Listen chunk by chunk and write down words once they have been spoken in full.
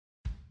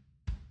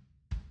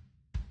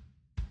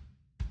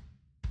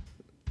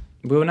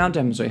We will now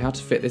demonstrate how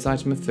to fit this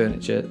item of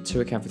furniture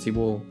to a cavity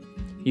wall,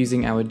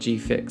 using our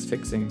GeeFix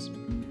fixings.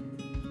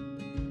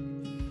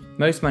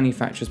 Most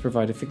manufacturers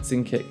provide a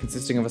fixing kit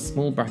consisting of a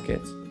small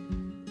bracket.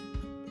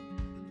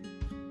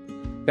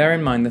 Bear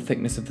in mind the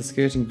thickness of the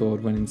skirting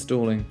board when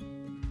installing.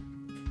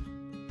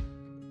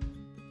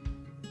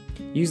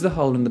 Use the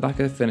hole in the back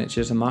of the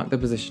furniture to mark the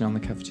position on the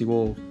cavity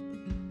wall.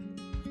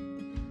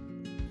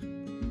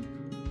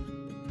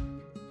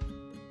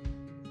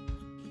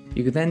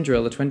 You can then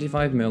drill a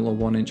 25mm or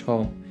 1-inch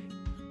hole.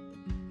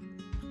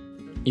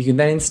 You can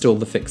then install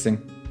the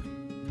fixing.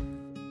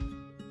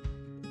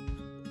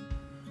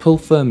 Pull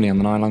firmly on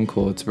the nylon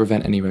cord to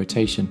prevent any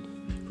rotation.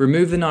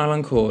 Remove the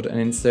nylon cord and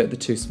insert the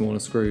 2 smaller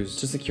screws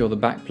to secure the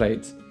back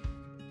plate.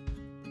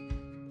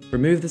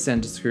 Remove the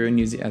centre screw and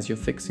use it as your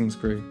fixing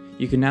screw.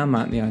 You can now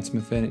mount the item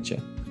of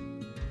furniture.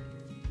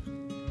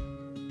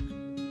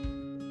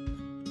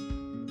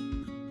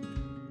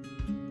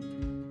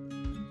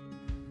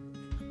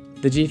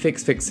 The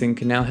GeeFix fixing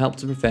can now help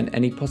to prevent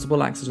any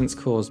possible accidents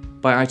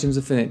caused by items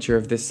of furniture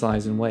of this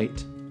size and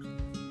weight.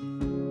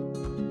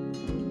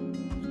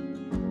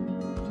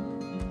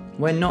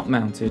 When not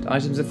mounted,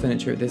 items of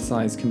furniture at this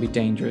size can be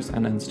dangerous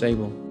and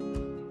unstable.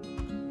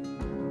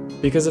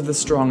 Because of the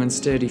strong and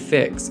sturdy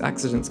fix,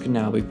 accidents can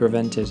now be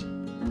prevented.